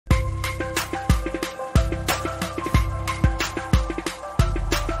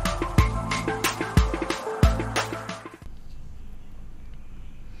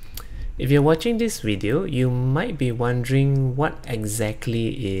If you're watching this video, you might be wondering what exactly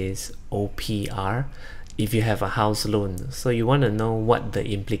is OPR if you have a house loan. So you want to know what the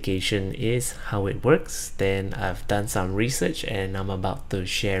implication is, how it works, then I've done some research and I'm about to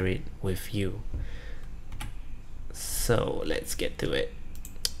share it with you. So let's get to it.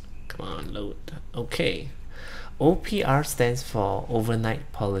 Come on, load. Okay. OPR stands for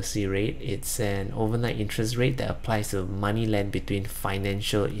overnight policy rate. It's an overnight interest rate that applies to money lent between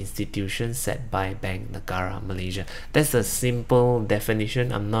financial institutions set by Bank Negara, Malaysia. That's a simple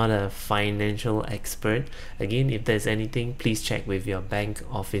definition. I'm not a financial expert. Again, if there's anything, please check with your bank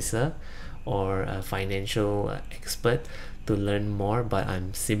officer or a financial expert to learn more, but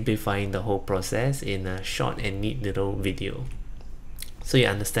I'm simplifying the whole process in a short and neat little video so you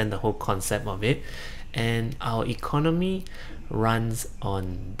understand the whole concept of it. And our economy runs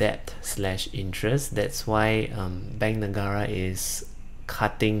on debt slash interest. That's why Bank Negara is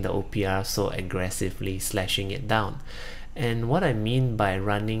cutting the OPR so aggressively, slashing it down. And what I mean by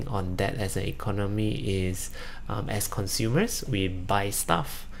running on debt as an economy is as consumers, we buy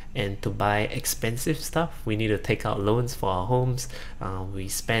stuff. And to buy expensive stuff, we need to take out loans for our homes. We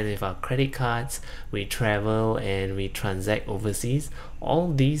spend with our credit cards, we travel and we transact overseas.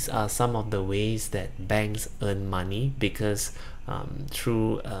 All these are some of the ways that banks earn money, because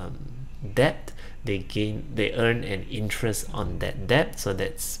through debt, they earn an interest on that debt. So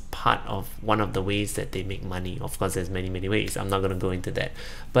that's part of one of the ways that they make money. Of course, there's many ways. I'm not going to go into that,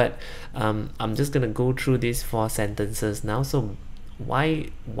 but I'm just going to go through these 4 sentences now. So why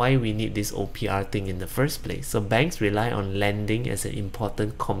we need this OPR thing in the first place. So banks rely on lending as an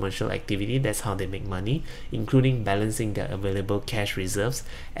important commercial activity. That's how they make money, including balancing their available cash reserves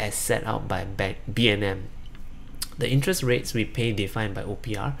as set out by BNM. The interest rates we pay, defined by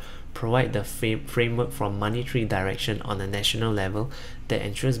OPR, provide the framework for monetary direction on a national level that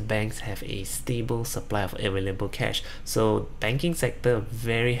ensures banks have a stable supply of available cash. So banking sector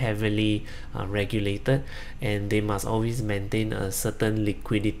very heavily regulated, and they must always maintain a certain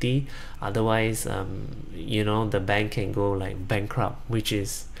liquidity. Otherwise, you know, the bank can go like bankrupt, which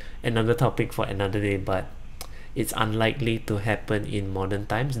is another topic for another day, but it's unlikely to happen in modern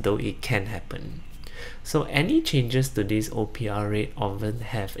times, though it can happen. So any changes to this OPR rate often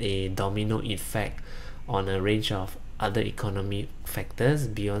have a domino effect on a range of other economic factors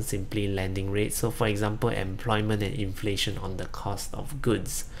beyond simply lending rates. So for example, employment and inflation on the cost of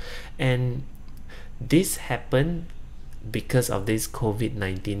goods. And this happened because of this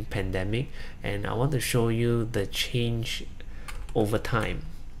COVID-19 pandemic, and I want to show you the change over time.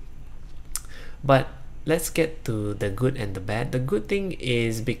 But let's get to the good and the bad. The good thing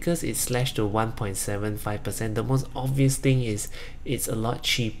is, because it's slashed to 1.75%, the most obvious thing is it's a lot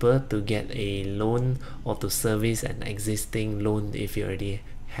cheaper to get a loan or to service an existing loan if you already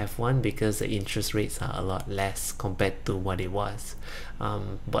have one, because the interest rates are a lot less compared to what it was.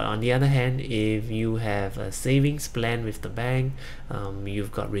 But on the other hand, if you have a savings plan with the bank,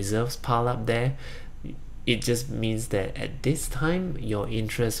 you've got reserves piled up there, it just means that at this time your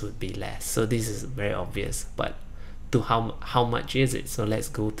interest would be less. So this is very obvious, but to how much is it? So let's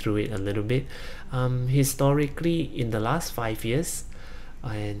go through it a little bit. Historically, in the last 5 years,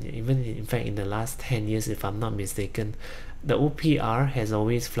 and even in fact in the last 10 years if I'm not mistaken, the OPR has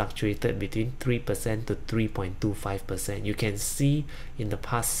always fluctuated between 3% to 3.25%. You can see in the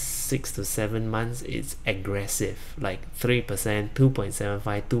past 6 to 7 months it's aggressive, like 3%,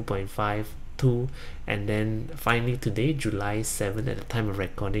 2.75, 2.5, 2, and then finally today, July 7th, at the time of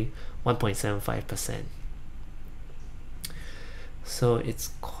recording, 1.75%. So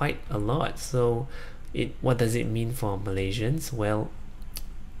it's quite a lot. So what does it mean for Malaysians? Well,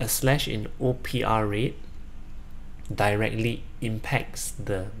 a slash in OPR rate directly impacts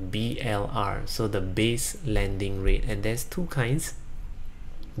the BLR, so the base lending rate, and there's 2 kinds: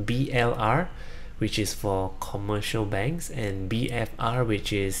 BLR, which is for commercial banks, and BFR,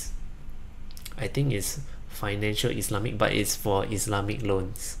 which is, I think it's financial Islamic, but it's for Islamic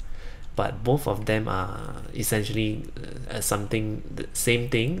loans. But both of them are essentially something, the same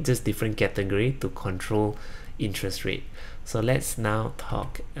thing, just different category to control interest rate. So let's now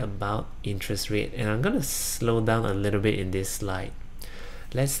talk about interest rate, and I'm gonna slow down a little bit in this slide.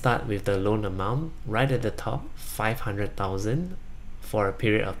 Let's start with the loan amount. Right at the top, 500,000 for a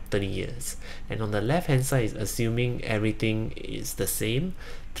period of 30 years, and on the left hand side is assuming everything is the same,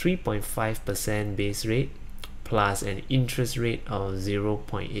 3.5% base rate plus an interest rate of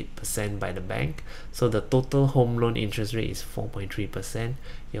 0.8% by the bank. So the total home loan interest rate is 4.3%.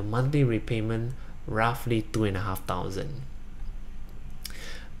 Your monthly repayment roughly 2,500.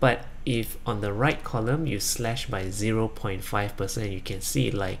 But if on the right column you slash by 0.5%, you can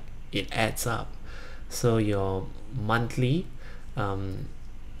see like it adds up. So your monthly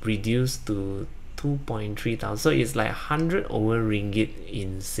reduced to 2.3 thousand, so it's like 100 over ringgit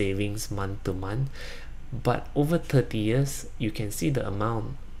in savings month to month. But over 30 years, you can see the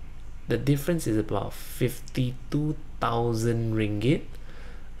amount. The difference is about 52,000 ringgit,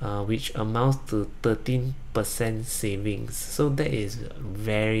 which amounts to 13% savings. So that is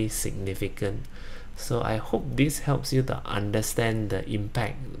very significant. So I hope this helps you to understand the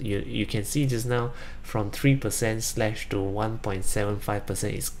impact. You can see just now from 3% slash to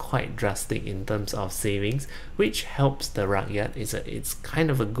 1.75% is quite drastic in terms of savings, which helps the rakyat. It's kind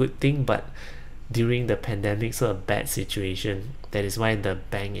of a good thing, but during the pandemic, so a bad situation. That is why the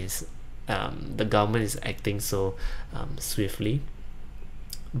bank is the government is acting so swiftly.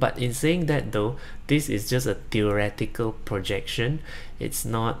 But in saying that though, this is just a theoretical projection. It's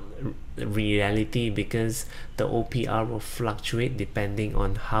not reality, because the OPR will fluctuate depending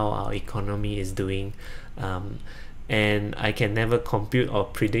on how our economy is doing, and I can never compute or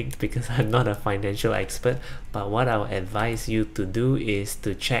predict because I'm not a financial expert. But what I would advise you to do is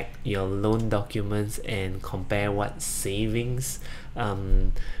to check your loan documents and compare what savings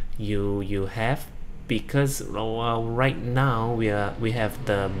you have, because right now we have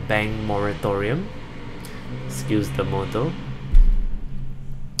the bank moratorium. Excuse the motor.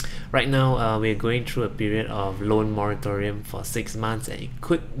 Right now we're going through a period of loan moratorium for 6 months, and it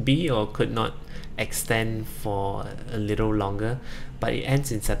could be or could not extend for a little longer, but it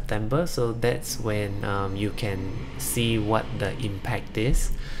ends in September. So that's when you can see what the impact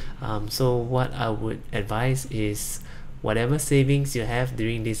is. So what I would advise is, whatever savings you have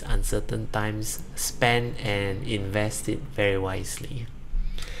during these uncertain times, spend and invest it very wisely.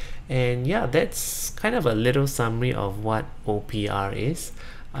 And yeah, that's kind of a little summary of what OPR is.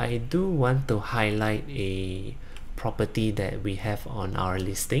 I do want to highlight a property that we have on our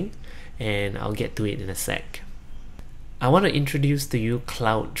listing, and I'll get to it in a sec. I want to introduce to you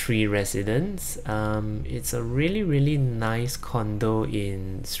Cloud 3 Residence. It's a really nice condo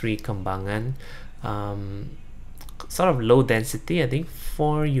in Sri Kembangan. Sort of low density, I think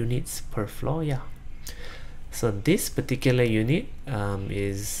 4 units per floor. Yeah, so this particular unit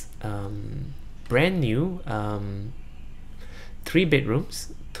is brand new, 3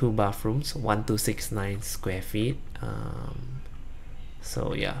 bedrooms, 2 bathrooms, 1269 square feet.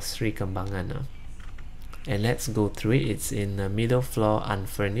 So yeah, Sri Kembangan. And let's go through it. It's in the middle floor,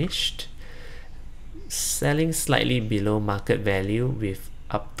 unfurnished, selling slightly below market value with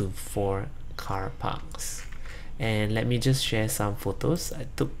up to 4 car parks. And let me just share some photos. I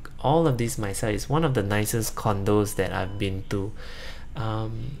took all of this myself. It's one of the nicest condos that I've been to.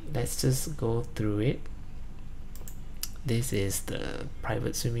 Let's just go through it. This is the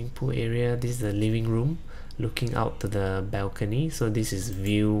private swimming pool area. This is the living room looking out to the balcony. So this is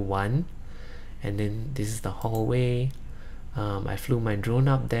view 1, and then this is the hallway. I flew my drone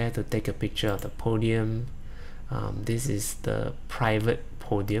up there to take a picture of the podium. This is the private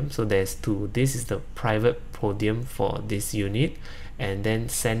podium, so there's 2. This is the private podium for this unit, and then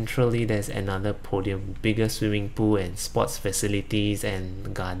centrally there's another podium, bigger swimming pool and sports facilities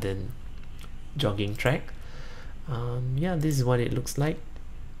and garden, jogging track. Yeah, this is what it looks like.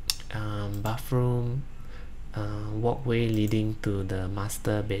 Bathroom, walkway leading to the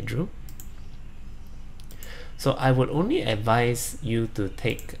master bedroom. So I would only advise you to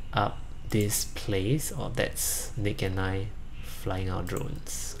take up this place, or that's Nick and I flying our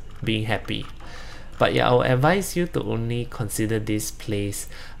drones, being happy. But yeah, I will advise you to only consider this place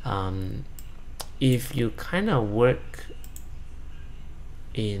if you kind of work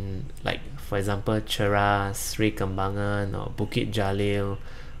in, like for example, Cheras, Sri Kembangan, or Bukit Jalil,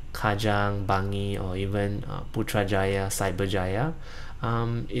 Kajang, Bangi, or even Putrajaya, Cyberjaya.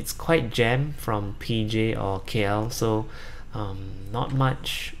 It's quite jammed from PJ or KL, so not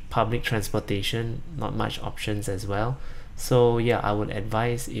much public transportation, not much options as well. So yeah, I would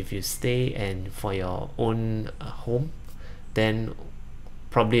advise, if you stay and for your own home, then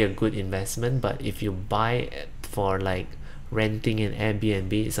probably a good investment. But if you buy it for like renting an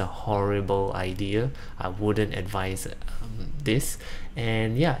Airbnb, it's a horrible idea. I wouldn't advise this.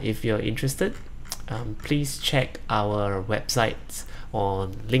 And yeah, if you're interested, please check our websites or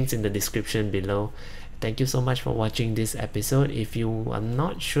links in the description below. Thank you so much for watching this episode. If you are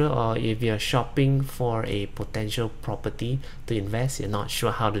not sure, or if you're shopping for a potential property to invest, you're not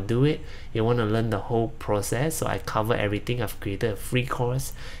sure how to do it, you want to learn the whole process, so I cover everything. I've created a free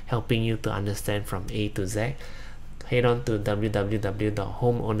course helping you to understand from A to Z. Head on to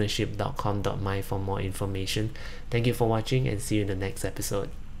www.homeownership.com.my for more information. Thank you for watching, and see you in the next episode.